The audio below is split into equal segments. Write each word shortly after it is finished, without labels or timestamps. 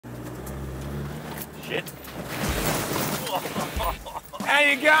shit. How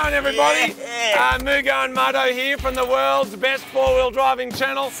you going, everybody? Yeah. Mugo and Muddo here from the world's best four-wheel driving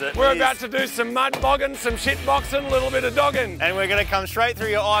channel. We're about to do some mud bogging, some shit boxing, a little bit of dogging. And we're going to come straight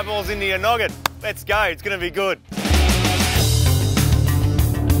through your eyeballs into your noggin. Let's go, it's going to be good.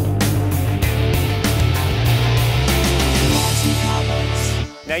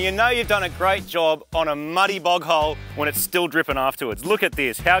 Now you know you've done a great job on a muddy bog hole when it's still dripping afterwards. Look at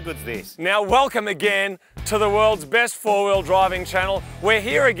this, how good's this? Now welcome again to the world's best four-wheel driving channel. We're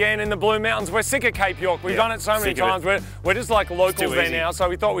here again in the Blue Mountains. We're sick of Cape York. We've done it so many times. We're just like locals there now, so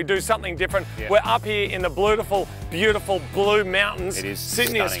we thought we'd do something different. Yeah. We're up here in the beautiful, beautiful Blue Mountains. It is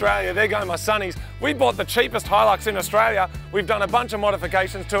Sydney, stunning. Australia. There go my sunnies. We bought the cheapest Hilux in Australia. We've done a bunch of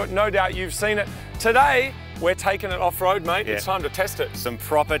modifications to it. No doubt you've seen it. Today, we're taking it off-road, mate. Yeah. It's time to test it. Some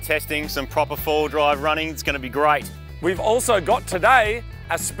proper testing, some proper four-wheel drive running. It's going to be great. We've also got today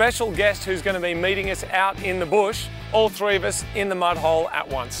a special guest who's going to be meeting us out in the bush, all three of us in the mud hole at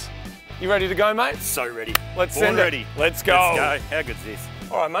once. You ready to go, mate? So ready. Let's send it. ready. Let's go. Let's go. How good's this?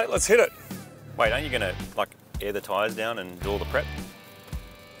 All right, mate, let's hit it. Wait, aren't you going to like air the tyres down and do all the prep?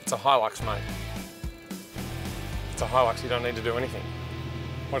 It's a Hilux, mate. It's a Hilux, you don't need to do anything.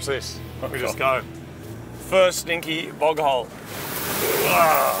 Watch this. We just go. First stinky bog hole.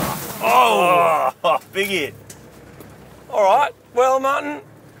 Oh, big hit. All right, well, Martin,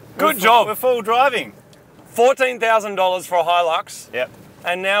 good job. We're full driving. $14,000 for a Hilux. Yep.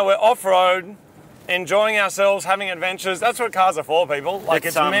 And now we're off-road, enjoying ourselves, having adventures. That's what cars are for, people. Like,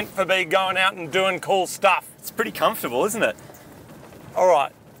 it's meant for be going out and doing cool stuff. It's pretty comfortable, isn't it? All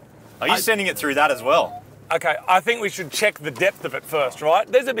right. Are you sending it through that as well? Okay, I think we should check the depth of it first, right?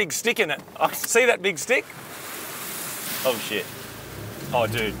 There's a big stick in it. See that big stick? Oh, shit. Oh,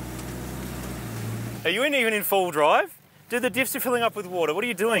 dude. Are you even in full drive? Dude, the diffs are filling up with water. What are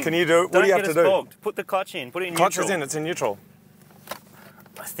you doing? Can you do it? What do you have to do? Bogged. Put the clutch in. Put it in Clutch neutral. is in. It's in neutral.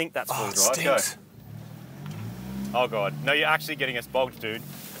 I think that's full Oh, it drive. stinks. Go. Oh, God. No, you're actually getting us bogged, dude.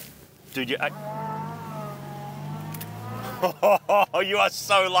 Dude, you're... Oh, you are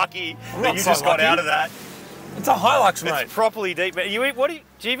so lucky that you just got out of that. It's a Hilux, mate. It's properly deep. Do you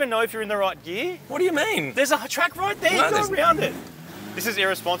even know if you're in the right gear? What do you mean? There's a track right there. No, You go around it. This is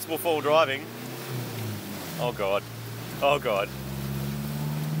irresponsible full driving. Oh, God. Oh, God.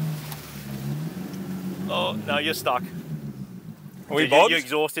 Oh, no, you're stuck. Are we Dude, bogged? your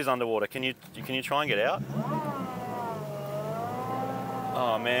exhaust is underwater. Can you try and get out?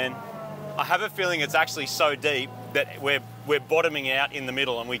 Oh, man. I have a feeling it's actually so deep that we're bottoming out in the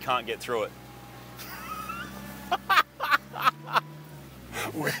middle and we can't get through it.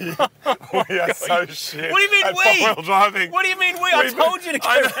 We are so shit. What do you mean at we? four-wheel driving. What do you mean we? I told you to go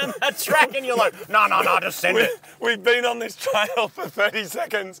around that track and you're like, no, just send it. We've been on this trail for 30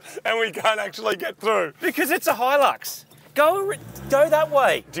 seconds and we can't actually get through. Because it's a Hilux. Go that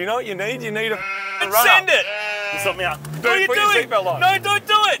way. Do you know what you need? You need a And runner. send it. Stop me out. Dude, What are you put your doing? seatbelt on. No, don't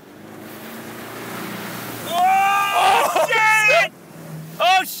do it. Oh, shit!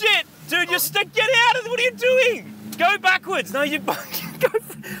 Oh, shit! Dude, you're stuck. Get out of it. What are you doing? Go backwards. No, you go.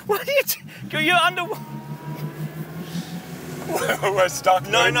 What are you doing? You're under. We're stuck.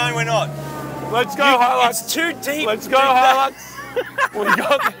 No, dude. no, we're not. Let's go, Hilux. It's too deep. Let's go, Hilux. We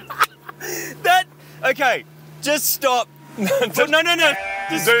got that. Okay, just stop. No.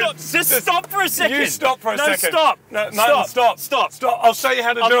 Just stop for a second. You stop for a second. No, stop. No, Martin, stop. I'll show you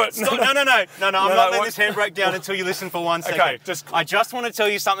how to do it. Stop. No. I'm not letting this handbrake down until you listen for 1 second. Okay, I just want to tell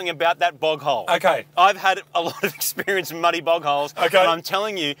you something about that bog hole. Okay. I've had a lot of experience in muddy bog holes. Okay. And I'm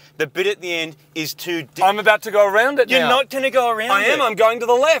telling you, the bit at the end is too deep. I'm about to go around it now. You're not going to go around I it. am. I'm going to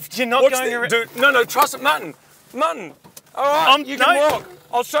the left. You're not going around. Dude, no, trust it, Martin. Martin. All right, you can walk.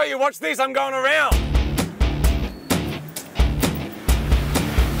 I'll show you. Watch this. I'm going around.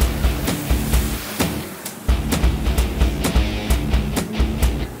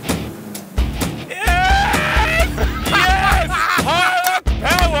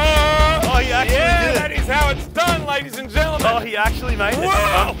 Ladies and gentlemen. Oh, he actually made it.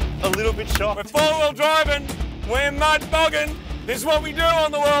 Wow. I'm a little bit shocked. We're four-wheel driving. We're mud bogging. This is what we do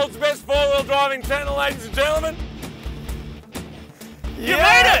on the world's best four-wheel driving channel, ladies and gentlemen. You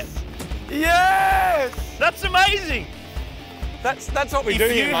made it! Yes! That's amazing. That's what we do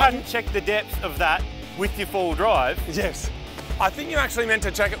If here, you Martin. hadn't checked the depth of that with your full drive. Yes. I think you actually meant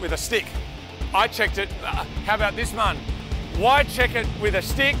to check it with a stick. I checked it. How about this, man? Why check it with a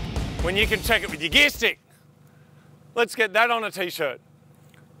stick when you can check it with your gear stick? Let's get that on a t-shirt.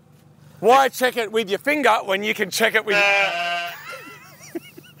 Why check it with your finger when you can check it with...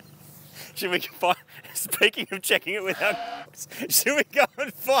 Should we find... Speaking of checking it without, should we go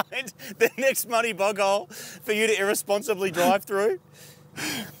and find the next muddy bog hole for you to irresponsibly drive through?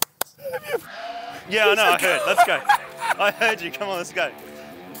 Yeah, I know, I heard. Let's go. I heard you. Come on, let's go.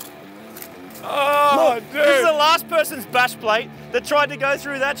 Oh, Look, dude. this is the last person's bash plate that tried to go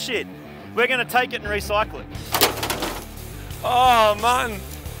through that shit. We're going to take it and recycle it. Oh, man.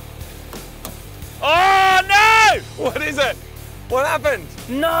 Oh, no! What is it? What happened?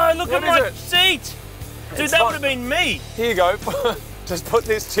 No, look What at my is it? seat. Dude, It's that fine. would have been me. Here you go. Just put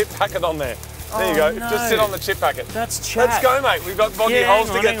this chip packet on there. There you go. no. Just sit on the chip packet. That's chat. Let's go, mate. We've got boggy holes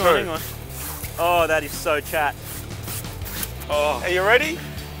to get through. hang on. Oh, that is so chat. Oh. Are you ready?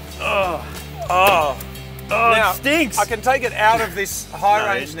 Oh, Oh. Now, it stinks. I can take it out of this high No.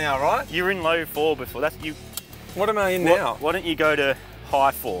 range now, right? You were in low 4 before. That's you. What am I in now? Why don't you go to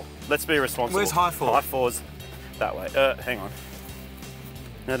high 4? Let's be responsible. Where's high 4? High 4's that way. Hang on.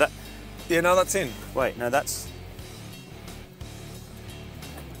 No, that. Yeah, no, that's in. Wait, no, that's.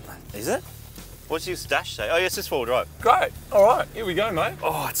 Is it? What's your dash say? Oh, yes, it's 4 drive. Great. All right, here we go, mate.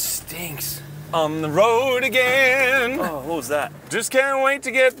 Oh, it stinks. On the road again. Oh, what was that? Just can't wait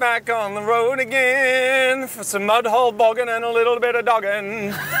to get back on the road again for some mud hole bogging and a little bit of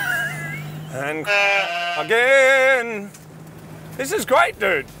dogging. And again. This is great,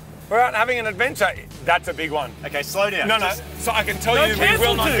 dude. We're out having an adventure. That's a big one. Okay, slow down. No, no. So I can tell you,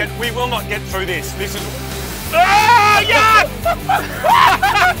 we will not get through this. This is. Oh, yuck!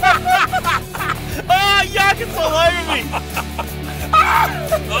 Oh, yuck, it's all over me.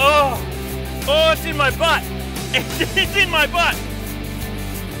 Oh, it's in my butt. It's in my butt.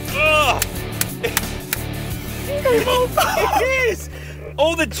 Oh. It is.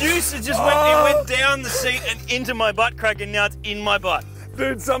 All the juice it went down the seat and into my butt crack, and now it's in my butt.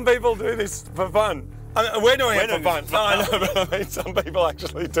 Dude, some people do this for fun. I mean, we're doing it for fun. No, I know, but I mean, some people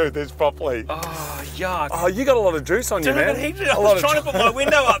actually do this properly. Oh, yuck. Oh, you got a lot of juice on you, man. I was trying to put my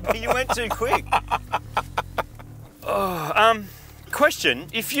window up, but you went too quick. Question,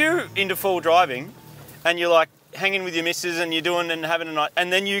 if you're into full driving and you're like hanging with your missus and you're doing and having a night,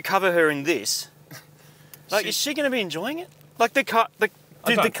 and then you cover her in this, like, is she going to be enjoying it? Like the car, the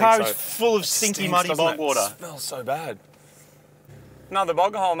car is full of stinky, muddy bog water. It smells so bad. Another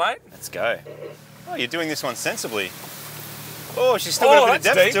bog hole, mate. Let's go. Oh, you're doing this one sensibly. Oh, she's still got a bit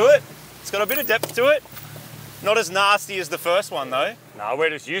of depth to it. It's got a bit of depth to it. Not as nasty as the first one, though. No, we're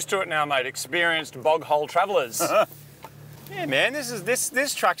just used to it now, mate. Experienced bog hole travellers. Yeah, man,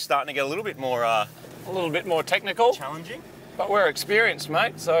 this track's starting to get a little bit more technical, challenging. but we're experienced,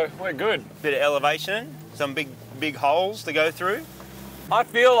 mate, so we're good. Bit of elevation, some big holes to go through. I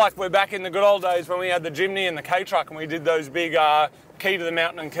feel like we're back in the good old days when we had the Jimny and the K-Truck and we did those big key to the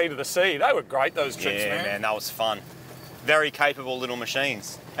mountain and key to the sea. They were great, those trips, Yeah, man, that was fun. Very capable little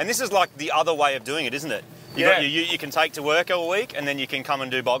machines. And this is like the other way of doing it, isn't it? You can take to work all week and then you can come and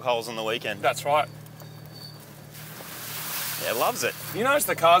do bog holes on the weekend. That's right. Yeah, loves it. You notice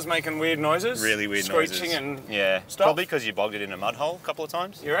the car's making weird noises? Really weird Screeching noises. and yeah, stuff? probably because you bogged it in a mud hole a couple of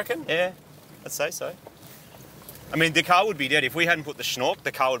times. You reckon? Yeah, I'd say so. I mean, the car would be dead. If we hadn't put the schnork,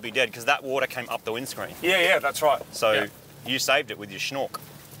 the car would be dead because that water came up the windscreen. Yeah, that's right. So you saved it with your schnork.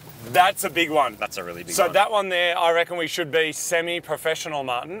 That's a big one. That's a really big one. So that one there, I reckon we should be semi-professional,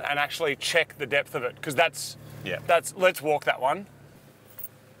 Martin, and actually check the depth of it because that's, let's walk that one.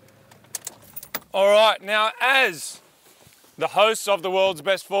 All right, now as the hosts of the world's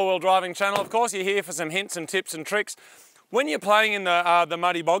best four-wheel driving channel, of course, you're here for some hints and tips and tricks. When you're playing in the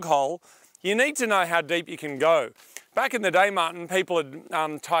muddy bog hole, you need to know how deep you can go. Back in the day, Martin, people would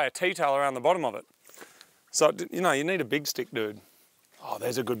tie a T-tail around the bottom of it. So, you know, you need a big stick, dude. Oh,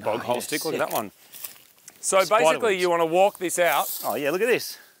 there's a good bog hole stick. Look at that one. So basically, you want to walk this out. Oh, yeah, look at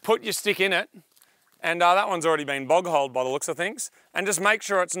this. Put your stick in it, and that one's already been bog holed by the looks of things, and just make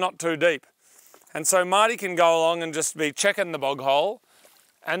sure it's not too deep. And so Marty can go along and just be checking the bog hole,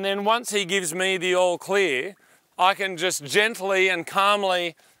 and then once he gives me the all clear, I can just gently and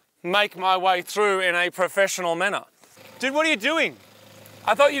calmly make my way through in a professional manner. Dude, what are you doing?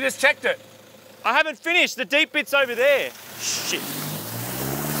 I thought you just checked it. I haven't finished. The deep bit's over there. Shit.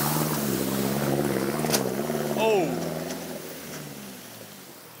 Oh.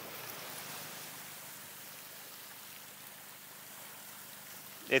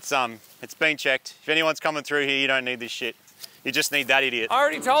 It's been checked. If anyone's coming through here, you don't need this shit. You just need that idiot. I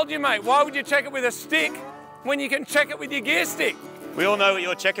already told you, mate. Why would you check it with a stick when you can check it with your gear stick? We all know what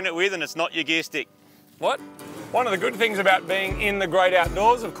you're checking it with, and it's not your gear stick. What? One of the good things about being in the great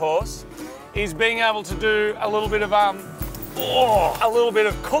outdoors, of course, is being able to do a little bit of Oh, a little bit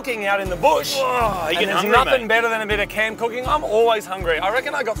of cooking out in the bush. Oh, And there's nothing better than a bit of camp cooking. I'm always hungry. I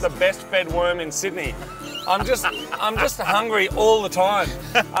reckon I got the best fed worm in Sydney. I'm just hungry all the time.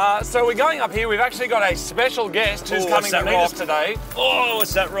 So we're going up here. We've actually got a special guest who's coming to meet us today. Oh,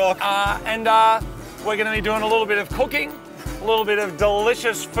 what's that rock? And we're going to be doing a little bit of cooking, a little bit of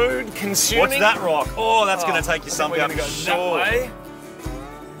delicious food consuming. What's that rock? Oh, that's going to take you something. We're going to go that way.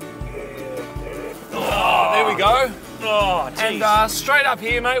 Oh, there we go. Oh, geez. And straight up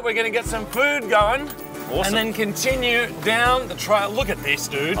here, mate, we're going to get some food going. Awesome. And then continue down the trail. Look at this,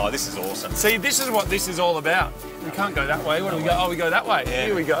 dude. Oh, this is awesome. See, this is what this is all about. We can't go that way. What do we go? Oh, we go that way. Yeah.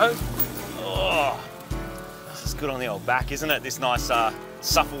 Here we go. Oh, this is good on the old back, isn't it? This nice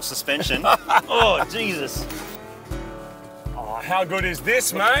supple suspension. Oh, Jesus. Oh, how good is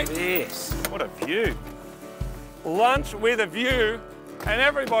this, mate? Yes. What a view. Lunch with a view. And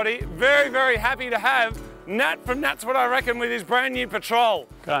everybody very, very happy to have Nat from Nat's What I Reckon with his brand new Patrol.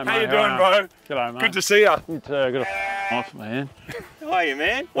 G'day, How mate. you doing, bro? G'day, mate. Good to see you. Good off, man. How are you,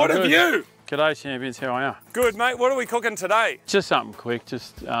 man? What a Good. view. G'day, champions. How are you? Good, mate. What are we cooking today? Just something quick.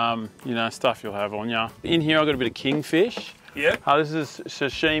 Just you know, stuff you'll have on you. In here, I've got a bit of kingfish. Yeah. This is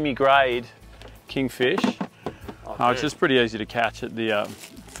sashimi grade kingfish. It's just pretty easy to catch at the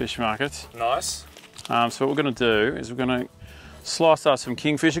fish markets. Nice. So what we're going to do is we're going to slice up some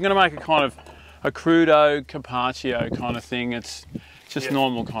kingfish. I'm going to make a kind of a crudo carpaccio kind of thing. It's just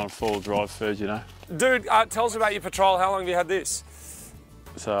normal kind of full drive food, you know. Dude, tell us about your Patrol. How long have you had this?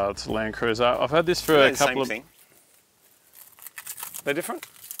 So it's a Land Cruiser. I've had this for a couple of... Thing. They're different?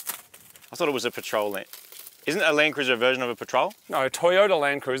 I thought it was a Patrol. Isn't a Land Cruiser a version of a Patrol? No, Toyota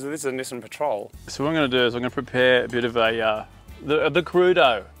Land Cruiser. This is a Nissan Patrol. So what I'm going to do is I'm going to prepare a bit of a the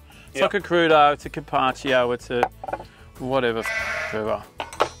crudo. It's like a crudo. It's a carpaccio. It's a whatever.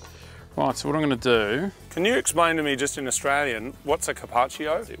 Right. So what I'm going to do. Can you explain to me, just in Australian, what's a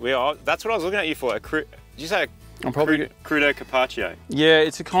carpaccio? That's what I was looking at you for. Did you say crudo carpaccio? Yeah,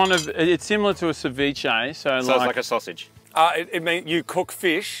 it's a kind of. It's similar to a ceviche. So it's like a sausage. It means you cook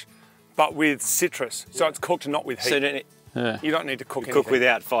fish, but with citrus. So it's cooked not with heat. So you don't need to cook anything. Cook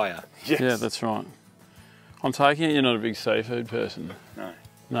without fire. Yes. Yeah, that's right. I'm taking it you're not a big seafood person. No.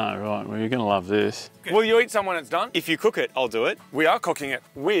 No, right. Well, you're going to love this. Will you eat some when it's done? If you cook it, I'll do it. We are cooking it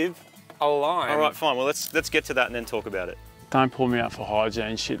with a lime. All right, fine. Well, let's get to that and then talk about it. Don't pull me out for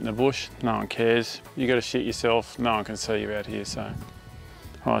hygiene shit in the bush. No one cares. You got to shit yourself. No one can see you out here. So,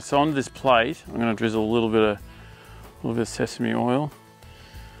 all right. So on this plate, I'm going to drizzle a little bit of sesame oil,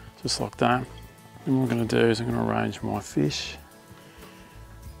 just like that. And what I'm going to do is I'm going to arrange my fish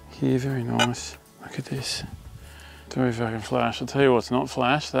here. Very nice. Look at this. Very fucking flash. I'll tell you what's not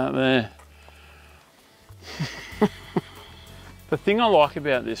flash. That there. The thing I like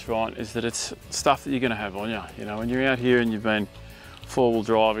about this, right, is that it's stuff that you're going to have on you. You know, when you're out here and you've been four-wheel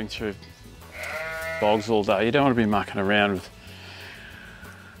driving through bogs all day, you don't want to be mucking around with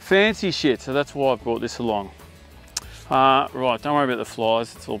fancy shit. So that's why I brought this along. Right, don't worry about the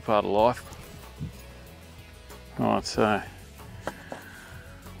flies. It's all part of life. Right, so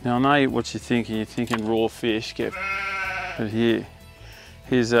now I know what you're thinking. You're thinking raw fish. But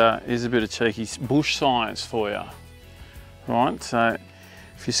here's a bit of cheeky bush science for you. Right, so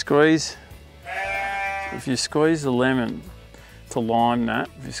if you squeeze the lemon to lime that,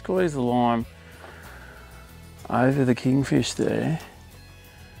 if you squeeze the lime over the kingfish there,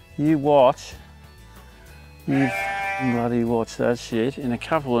 you bloody watch that shit. In a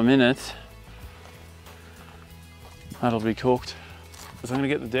couple of minutes, that'll be cooked. So I'm going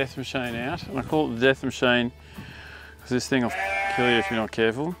to get the death machine out, and I call it the death machine because this thing will kill you if you're not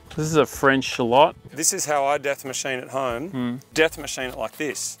careful. This is a French shallot. This is how I death machine at home. Death machine it like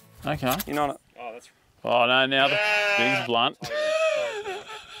this. Okay. You know what? Oh, that's Oh no, now the thing's blunt.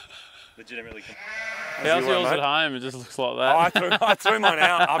 legitimately. How's yours at home? It just looks like that. Oh, I threw mine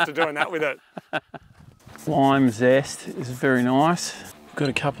out after doing that with it. Lime zest is very nice. Got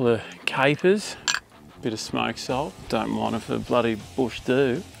a couple of capers, bit of smoked salt. Don't mind if the bloody bush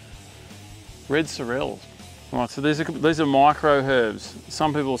do. Red sorrel. Right, so these are micro herbs.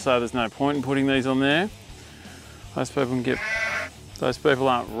 Some people say there's no point in putting these on there. Those people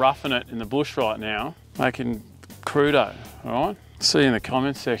aren't roughing it in the bush right now, making crudo, all right? See in the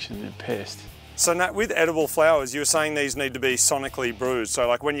comments section, they're pest. So Nat, with edible flowers, you were saying these need to be sonically brewed. So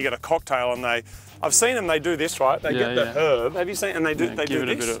like when you get a cocktail and I've seen them, they do this, right? They get the herb. Have you seen? And they do this.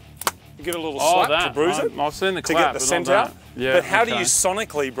 You get a little slap to bruise it. I've seen the to clap, get the scent out. Yeah, but how do you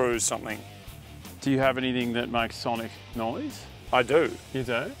sonically bruise something? Do you have anything that makes sonic noise? I do. You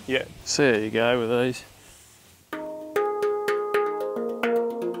do? Yeah. So there you go with these.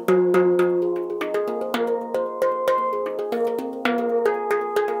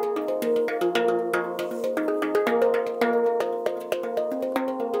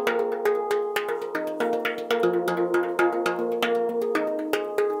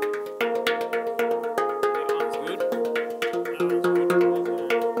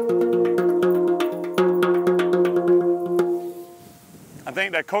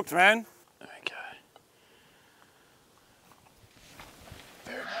 think they're cooked, man. Okay.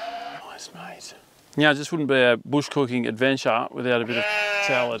 Very nice, mate. Yeah, it just wouldn't be a bush cooking adventure without a bit of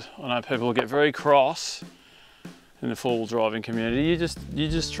salad. I know people get very cross in the four-wheel driving community. You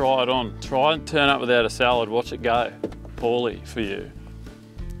just try it on. Try and turn up without a salad, watch it go poorly for you.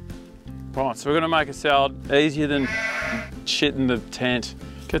 Right, so we're gonna make a salad easier than shit in the tent.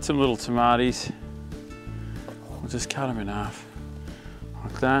 Get some little tomatoes. We'll just cut them in half,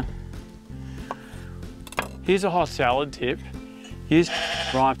 like that. Here's a hot salad tip. Use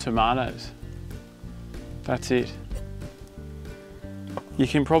ripe tomatoes. That's it. You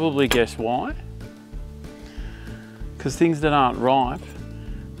can probably guess why. Because things that aren't ripe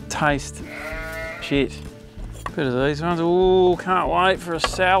taste shit. Bit of these ones. Oh, can't wait for a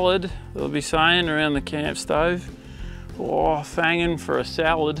salad. They'll be saying around the camp stove. Oh, fanging for a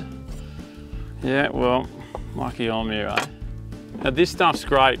salad. Yeah, well, lucky I'm here, eh? Now this stuff's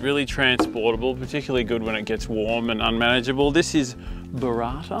great, really transportable, particularly good when it gets warm and unmanageable. This is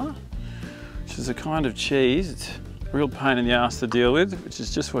burrata, which is a kind of cheese. It's a real pain in the ass to deal with, which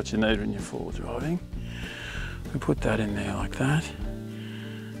is just what you need when you're four-wheel driving. We put that in there like that.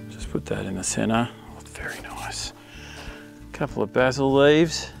 Just put that in the center. Oh, very nice. A couple of basil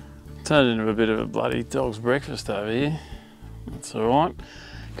leaves. Turned into a bit of a bloody dog's breakfast over here. That's all right,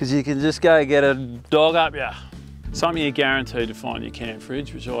 because you can just go get a dog up ya. Something you're guaranteed to find in your camp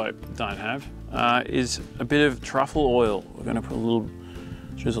fridge, which I don't have, is a bit of truffle oil. We're going to put a little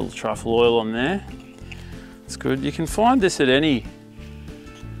drizzle of truffle oil on there. It's good. You can find this at any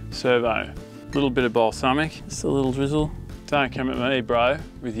servo. A little bit of balsamic, just a little drizzle. Don't come at me, bro,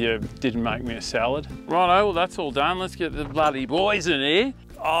 with your didn't make me a salad. Righto, well that's all done. Let's get the bloody boys in here.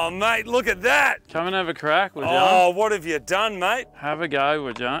 Oh, mate, look at that. Come and have a crack, would you? Oh, what have you done, mate? Have a go,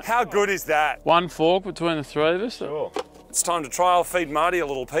 would you? How good is that? One fork between the three of us. Sure. It's time to try. I'll feed Marty a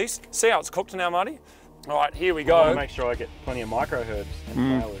little piece. See how it's cooked now, Marty? All right, here we go. Make sure I get plenty of micro herbs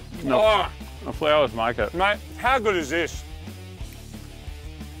and flowers. No, the flowers make it. Mate, how good is this?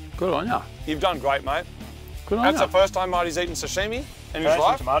 Good on ya. You've done great, mate. Good on That's ya. the first time Marty's eaten sashimi in his Fresh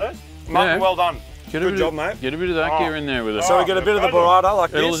life. tomatoes. Martin, Yeah. well done. Good job, mate. Get a bit of that gear in there with it. So we get a bit of the burrata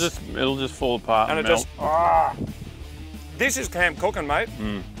like this. It'll just fall apart And and it melt. just, this is camp cooking, mate.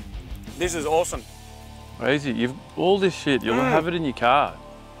 This is awesome. Easy. You've all this shit. You'll have it in your car.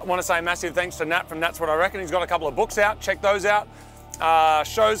 I want to say massive thanks to Nat from Nat's What I Reckon. He's got a couple of books out. Check those out.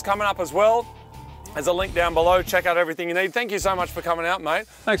 Shows coming up as well. There's a link down below. Check out everything you need. Thank you so much for coming out, mate.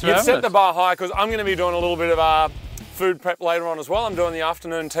 Thanks for You've having set us. the bar high because I'm going to be doing a little bit of food prep later on as well. I'm doing the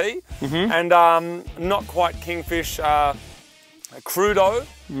afternoon tea and not quite kingfish crudo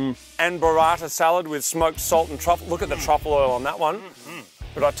and burrata salad with smoked salt and truffle. Look at the truffle oil on that one.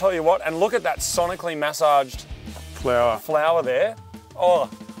 But I tell you what, and look at that sonically massaged flour there. Oh,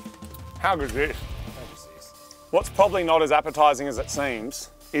 how good is this? What's probably not as appetizing as it seems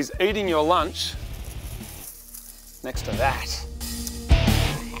is eating your lunch next to that.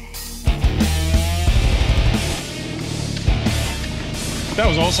 That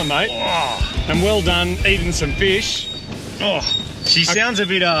was awesome, mate. Oh. And well done eating some fish. Oh, she sounds a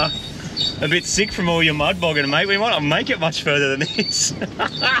bit sick from all your mud bogging, mate. We might not make it much further than this.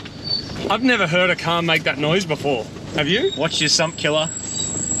 I've never heard a car make that noise before. Have you? Watch your sump killer.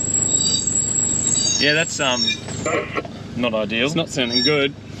 Yeah, that's not ideal. It's not sounding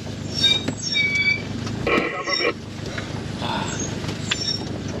good.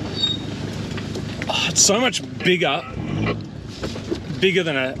 Oh, it's so much bigger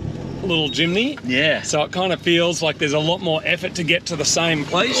than a little chimney. Yeah. So it kind of feels like there's a lot more effort to get to the same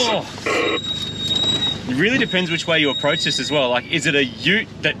place. Oh. It really depends which way you approach this as well. Like, is it a ute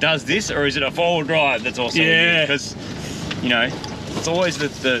that does this, or is it a four-wheel drive that's also a ute? Because, you know, it's always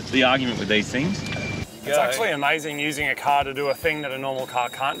the argument with these things. It's actually amazing using a car to do a thing that a normal car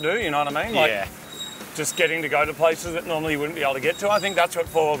can't do, you know what I mean? Like, just getting to go to places that normally you wouldn't be able to get to. I think that's what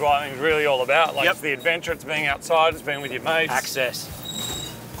four-wheel driving is really all about. Like, it's the adventure, it's being outside, it's being with your mates. Access.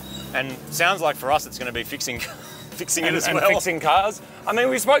 And sounds like for us it's going to be fixing it as well. And fixing cars. I mean,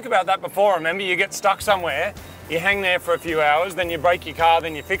 we spoke about that before, remember? You get stuck somewhere, you hang there for a few hours, then you break your car,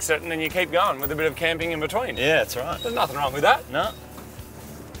 then you fix it, and then you keep going with a bit of camping in between. Yeah, that's right. There's nothing wrong with that. No.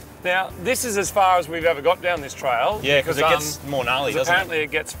 Now, this is as far as we've ever got down this trail. Yeah, because it gets more gnarly, doesn't it? Apparently it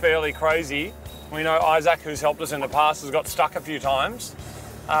gets fairly crazy. We know Isaac, who's helped us in the past, has got stuck a few times.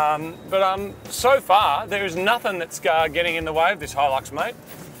 But so far, there is nothing that's getting in the way of this Hilux, mate.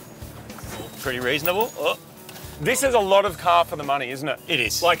 Pretty reasonable. Oh. This is a lot of car for the money, isn't it? It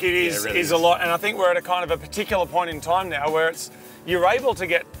is. Like it is, really is a lot, and I think we're at a kind of a particular point in time now where you're able to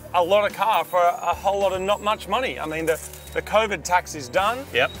get a lot of car for a whole lot of not much money. I mean, the The COVID tax is done.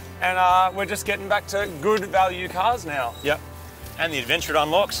 Yep. And we're just getting back to good value cars now. Yep. And the adventure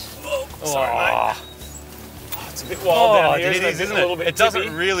unlocks. Oh, sorry, mate. Oh, it's a bit wild down here. It is, isn't A little it? bit It doesn't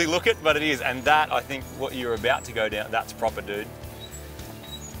tippy. really look it, but it is. And that, I think, what you're about to go down, that's proper, dude.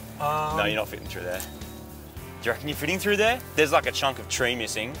 No, you're not fitting through there. Do you reckon you're fitting through there? There's like a chunk of tree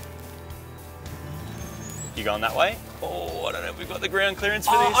missing. You going that way? Oh, I don't know if we've got the ground clearance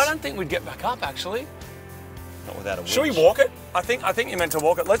for this. I don't think we'd get back up, actually. Not without a winch. Should we walk it? I think you're meant to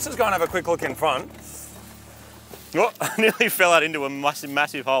walk it. Let's just go and have a quick look in front. Oh, I nearly fell out into a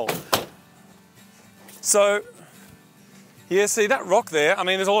massive hole. So, yeah, see that rock there? I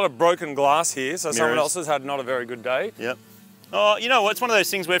mean, there's a lot of broken glass here, so someone else has had not a very good day. Yep. Oh, you know what? It's one of those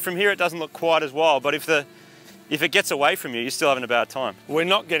things where from here it doesn't look quite as wild, but if it gets away from you, you're still having a bad time. We're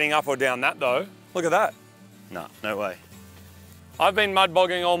not getting up or down that though. Look at that. No, no way. I've been mud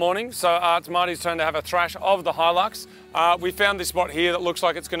bogging all morning, so it's Marty's turn to have a thrash of the Hilux. We found this spot here that looks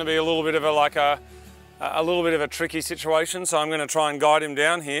like it's going to be a little bit of a little bit of a tricky situation, so I'm going to try and guide him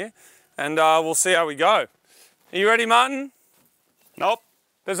down here, and we'll see how we go. Are you ready, Martin? Nope.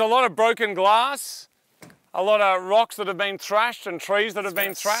 There's a lot of broken glass, a lot of rocks that have been thrashed and trees that have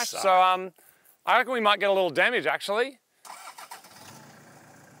been thrashed, so I reckon we might get a little damage actually.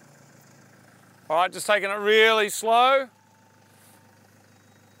 All right, just taking it really slow.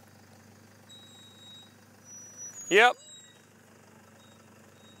 Yep.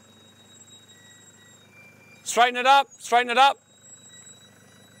 Straighten it up, straighten it up.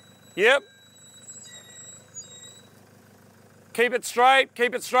 Yep. Keep it straight,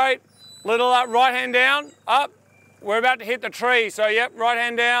 keep it straight. Little right hand down, up. We're about to hit the tree, so yep, right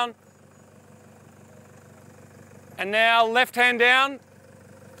hand down. And now left hand down.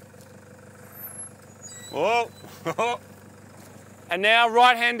 Whoa. And now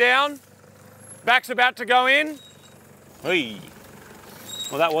right hand down. Back's about to go in. Hey.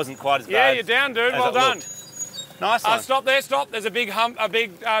 Well, that wasn't quite as bad. Yeah, you're down, dude. Well done. Nice one. Stop there, stop. There's a big hump, a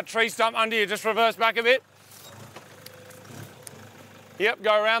big tree stump under you. Just reverse back a bit. Yep,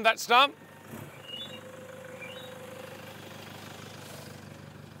 go around that stump.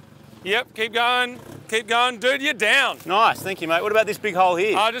 Yep, keep going. Keep going. Dude, you're down. Nice, thank you, mate. What about this big hole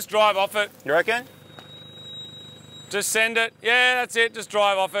here? Just drive off it. You reckon? Just send it. Yeah, that's it. Just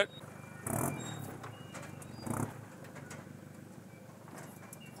drive off it.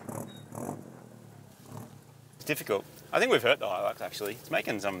 It's difficult. I think we've hurt the Hilux, actually. It's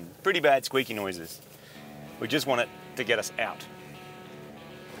making some pretty bad squeaky noises. We just want it to get us out.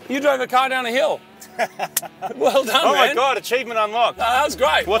 You drove a car down a hill. Well done, Oh man. my God, achievement unlocked. That was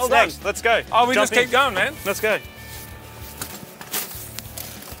great. What's well done. next? Let's go. Oh, we Jump just in. keep going, man. Let's go.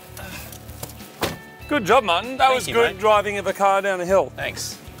 Good job, Martin. That was you, good mate. driving of a car down a hill.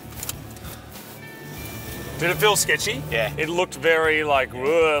 Thanks. Did it feel sketchy? Yeah. It looked very like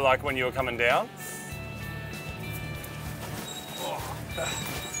when you were coming down.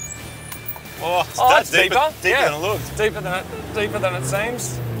 Oh, That's deeper. Deeper Yeah. than it looked. Deeper than it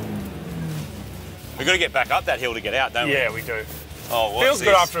seems. We've got to get back up that hill to get out, don't we? Yeah, we do. Oh, what's Feels this?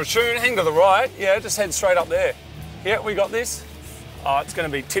 good after a tune. Hang to the right. Yeah, just head straight up there. Yeah, we got this. Oh, it's going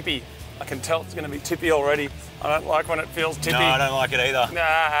to be tippy. I can tell it's going to be tippy already. I don't like when it feels tippy. No, I don't like it either.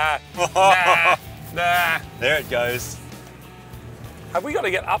 Nah. There it goes. Have we got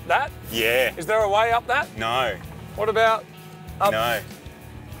to get up that? Yeah. Is there a way up that? No. What about up? No.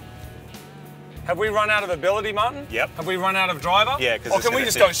 Have we run out of ability, Martin? Yep. Have we run out of driver? Yeah, 'cause Or it's can we gonna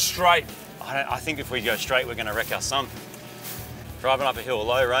just tip. go straight? I think if we go straight, we're going to wreck our sump. Driving up a hill,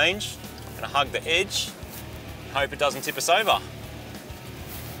 low range, going to hug the edge, hope it doesn't tip us over.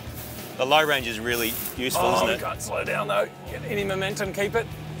 The low range is really useful, isn't We it? can't slow down though. Get any momentum, keep it.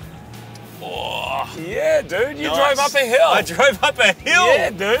 Oh, Yeah, dude, you nice. drove up a hill. I drove up a hill. Yeah,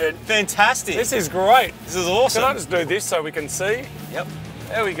 dude. Fantastic. This is great. This is awesome. Can I just do this so we can see? Yep.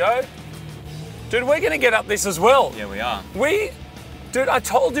 There we go. Dude, we're gonna get up this as well. Yeah, we are. Dude, I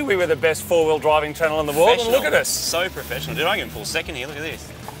told you we were the best four-wheel driving channel in the world, and look at us. So professional. Dude, I can pull second here. Look at this.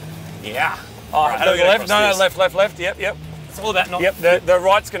 Yeah. All right, How do go we get left. across No, this? left. Yep. It's all about not. Yep, the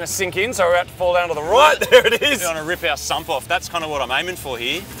right's gonna sink in, so we're about to fall down to the right. There it is. We want to rip our sump off. That's kind of what I'm aiming for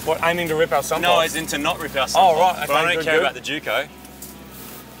here. What, aiming to rip our sump No, off? as in to not rip our sump Oh, off. right, But I okay, don't good, care good. about the Juco.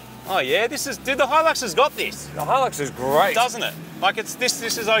 Oh yeah, this is. Dude, the Hilux has got this, The Hilux is great. doesn't it? Like it's this.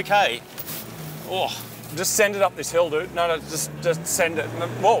 This is okay. Oh. Just send it up this hill, dude. No, just send it.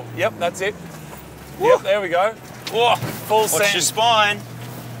 Whoa, yep, that's it. Woo. Yep, there we go. Oh. Full Watch send. your spine.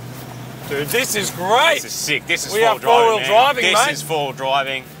 Dude, this is great. This is sick. This is We four-wheel are four-wheel driving, driving, This mate. is four-wheel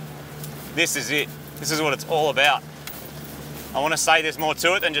driving. This is it. This is what it's all about. I want to say there's more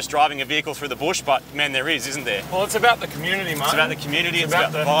to it than just driving a vehicle through the bush, but man, there is, isn't there? Well, it's about the community, mate. It's about the community, it's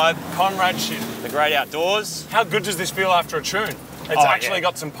about the vibe, vibe, comradeship, the great outdoors. How good does this feel after a tune? It's actually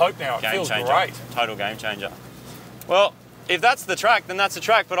got some poke now. It feels great. Total game changer. Well, if that's the track, then that's the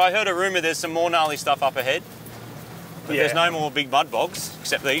track. But I heard a rumour there's some more gnarly stuff up ahead. But there's no more big mud bogs,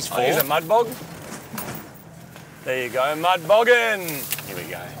 except these 4. Here's a mud bog. There you go, mud boggin. Here we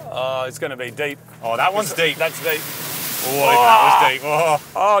go. Oh, it's going to be deep. Oh, that one's deep. That's deep. Oh, that was deep.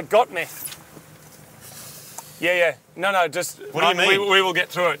 Oh, it got me. Yeah. No, just... What do you mean? We will get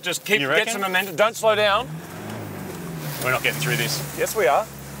through it. Just get some momentum. Don't slow down. We're not getting through this. Yes, we are.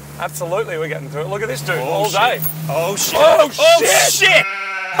 Absolutely, we're getting through it. Look at this dude, all day. Oh, shit. Oh, shit.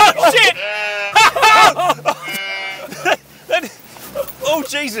 Oh, shit. Oh,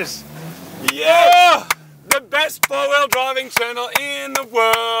 Jesus. Yeah. The best 4-wheel driving channel in the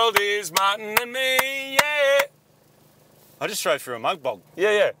world is Martin and me, yeah. I just drove through a mud bog.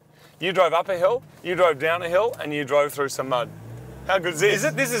 Yeah. You drove up a hill, you drove down a hill, and you drove through some mud. How good is this?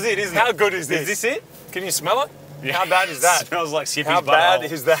 This is it, isn't it? How good is this? Is this it? Can you smell it? Yeah. How bad is that? It smells like Skippy's How butthole. bad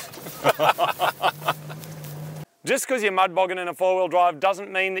is that? Just because you're mud bogging in a 4-wheel drive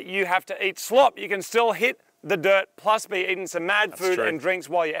doesn't mean that you have to eat slop. You can still hit the dirt, plus be eating some mad food and drinks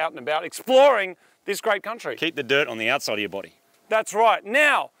while you're out and about exploring this great country. Keep the dirt on the outside of your body. That's right.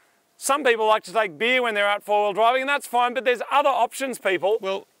 Now, some people like to take beer when they're out 4-wheel driving, and that's fine, but there's other options, people.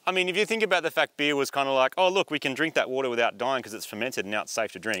 Well, I mean, if you think about the fact beer was kind of like, oh, look, we can drink that water without dying because it's fermented and now it's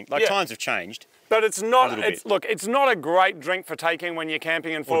safe to drink. Like, times have changed. But it's not, look, it's not a great drink for taking when you're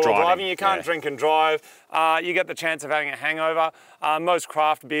camping and 4-wheel driving. You can't drink and drive. You get the chance of having a hangover. Most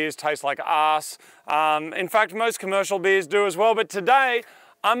craft beers taste like arse. In fact, most commercial beers do as well. But today,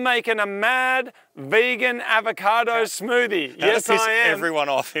 I'm making a mad vegan avocado smoothie. Yes, piss I am. Everyone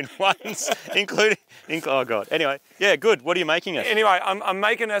off in once, including, oh God. Anyway, yeah, good. What are you making us? Anyway, I'm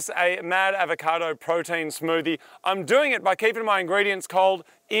making us a mad avocado protein smoothie. I'm doing it by keeping my ingredients cold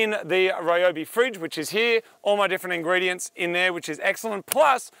in the Ryobi Fridge, which is here. All my different ingredients in there, which is excellent.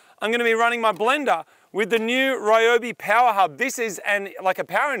 Plus, I'm going to be running my blender with the new Ryobi Power Hub. This is like a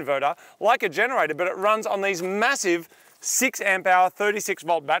power inverter, like a generator, but it runs on these massive 6 amp hour, 36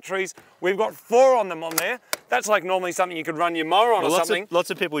 volt batteries. We've got 4 on them on there. That's like normally something you could run your mower on or something. Lots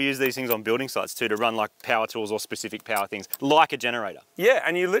of people use these things on building sites too to run like power tools or specific power things, like a generator. Yeah,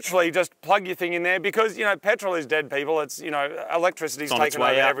 and you literally just plug your thing in there because, you know, petrol is dead, people. It's, you know, electricity's taken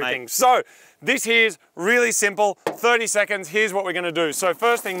over everything. Mate. So this here's really simple, 30 seconds. Here's what we're gonna do. So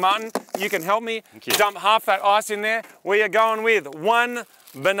first thing, Martin, you can help me. Dump half that ice in there. We are going with 1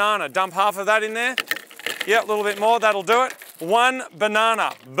 banana. Dump half of that in there. Yeah, a little bit more, that'll do it. 1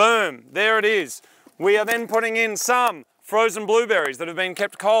 banana, boom, there it is. We are then putting in some frozen blueberries that have been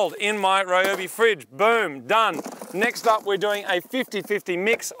kept cold in my Ryobi fridge. Boom, done. Next up, we're doing a 50-50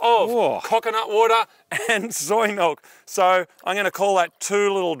 mix of coconut water and soy milk. So I'm gonna call that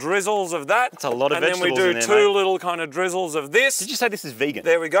 2 little drizzles of that. That's a lot of vegetables and then we do in there, 2 little kind of drizzles of this. Did you say this is vegan?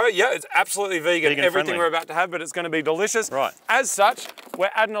 There we go. Yeah, it's absolutely vegan. Everything friendly. we're about to have, but it's gonna be delicious. Right. As such,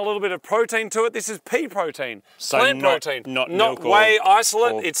 we're adding a little bit of protein to it. This is pea protein, so plant protein, not whey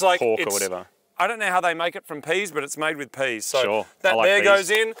isolate. It's like pork or whatever. I don't know how they make it from peas, but it's made with peas. So sure. that like there peas. goes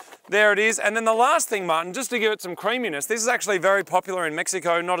in, there it is. And then the last thing, Martin, just to give it some creaminess, this is actually very popular in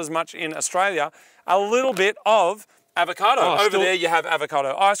Mexico, not as much in Australia, a little bit of avocado. Over there you have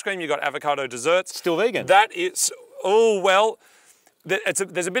avocado ice cream, you've got avocado desserts. Still vegan? That is, well,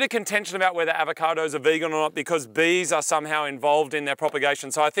 there's a bit of contention about whether avocados are vegan or not because bees are somehow involved in their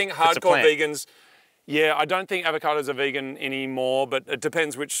propagation. So I think hardcore vegans, yeah, I don't think avocados are vegan anymore, but it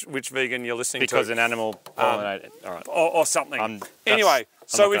depends which vegan you're listening to. Because an animal pollinated, all right. Or something. Anyway,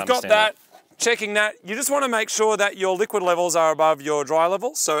 so we've got that. Checking that. You just want to make sure that your liquid levels are above your dry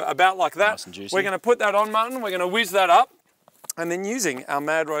levels, so about like that. Nice and juicy. We're going to put that on, Martin. We're going to whiz that up, and then using our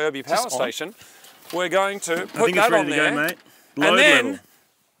mad Ryobi Power Station, we're going to put that on there. Mate. And then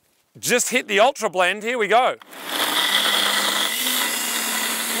just hit the ultra blend. Here we go.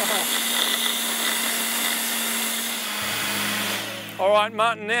 All right,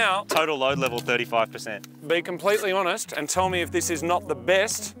 Martin, now... Total load level 35%. Be completely honest and tell me if this is not the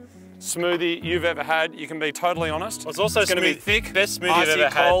best smoothie you've ever had. You can be totally honest. It's also going to be thick, best smoothie icy, I've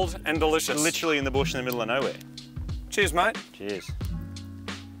ever had. cold and delicious. Literally in the bush in the middle of nowhere. Cheers, mate. Cheers.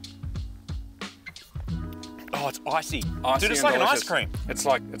 Oh, it's icy. Icy. Dude, it's like an ice cream. It's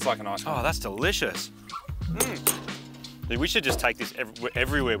like an ice cream. Oh, that's delicious. Dude, we should just take this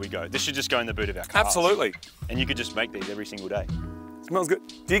everywhere we go. This should just go in the boot of our car. Absolutely. And you could just make these every single day. Smells good.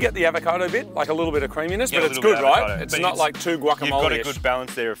 Do you get the avocado bit? Like a little bit of creaminess, Yeah, but a it's little bit good, of right? avocado. It's But not like too guacamole-ish. You've got a good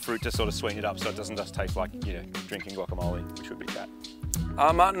balance there of fruit to sort of sweeten it up so it doesn't just taste like, you know, drinking guacamole, which would be that.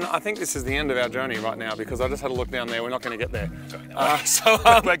 Martin, I think this is the end of our journey right now because I just had a look down there. We're not going to get there.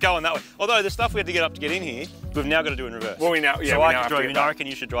 We're going that way. Although the stuff we had to get up to get in here, we've now got to do in reverse. Well, we now, yeah, so we I now can have to drive get in. back. I reckon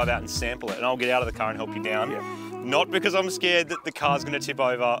you should drive out and sample it, and I'll get out of the car and help you down. Yeah. Not because I'm scared that the car's going to tip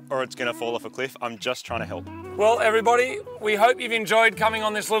over or it's going to fall off a cliff. I'm just trying to help. Well, everybody, we hope you've enjoyed coming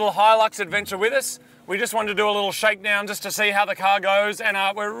on this little Hilux adventure with us. We just wanted to do a little shakedown just to see how the car goes, and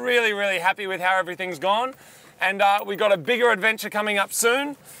we're really, really happy with how everything's gone. And we've got a bigger adventure coming up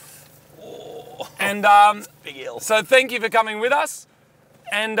soon. And Big hill. so thank you for coming with us.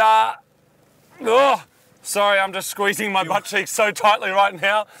 And sorry, I'm just squeezing my butt cheeks so tightly right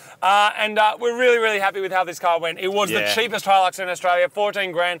now. And we're really, really happy with how this car went. It was the cheapest Hilux in Australia,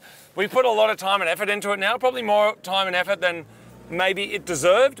 14 grand. We put a lot of time and effort into it now, probably more time and effort than maybe it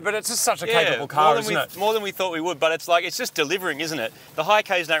deserved, but it's just such a capable car, isn't it? More than we thought we would, but it's like, it's just delivering, isn't it? The high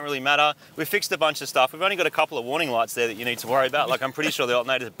Ks don't really matter. We've fixed a bunch of stuff. We've only got a couple of warning lights there that you need to worry about. Like, I'm pretty sure the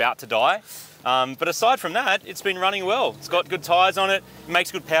alternator's about to die. But aside from that, it's been running well. It's got good tyres on it. It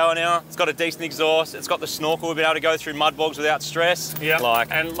makes good power now. It's got a decent exhaust. It's got the snorkel. We've been able to go through mud bogs without stress. Yeah,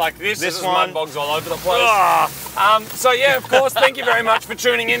 and like this one, mud bogs all over the place. So yeah, of course, thank you very much for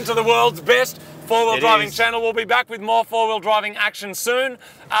tuning in to the world's best four-wheel driving channel. We'll be back with more four-wheel driving action soon.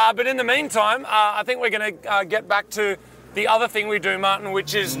 But in the meantime, I think we're going to get back to the other thing we do, Martin,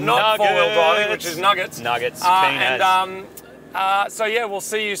 which is not four-wheel driving, which is nuggets. Nuggets. So yeah, we'll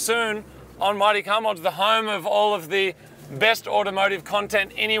see you soon on Mighty Car Mods, the home of all of the best automotive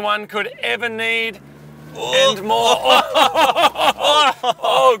content anyone could ever need and more.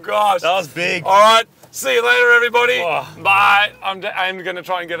 Oh gosh. That was big. All right. See you later, everybody. Bye. I'm going to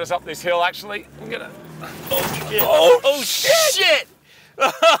try and get us up this hill, actually. I'm going to... Oh, shit.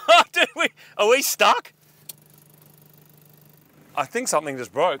 Oh, shit. Are we stuck? I think something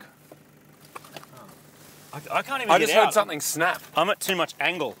just broke. I can't even I get just out. heard something snap. I'm at too much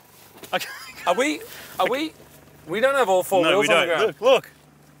angle. We don't have all four wheels on the ground. Look.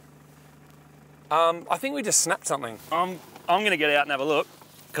 I think we just snapped something. I'm going to get out and have a look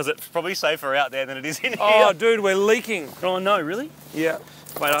because it's probably safer out there than it is in here. Oh, dude, we're leaking. Oh, no, really? Yeah.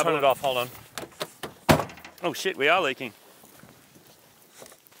 Wait, I'll turn it off. Hold on. Oh, shit, we are leaking.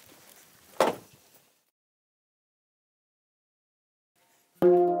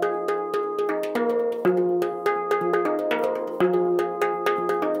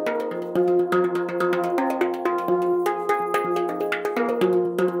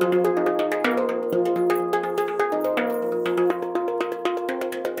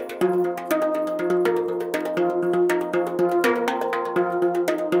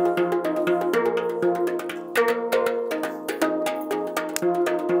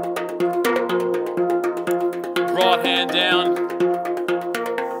 Right hand down,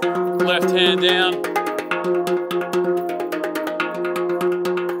 left hand down.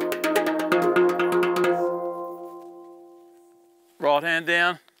 Right hand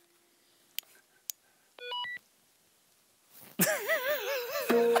down.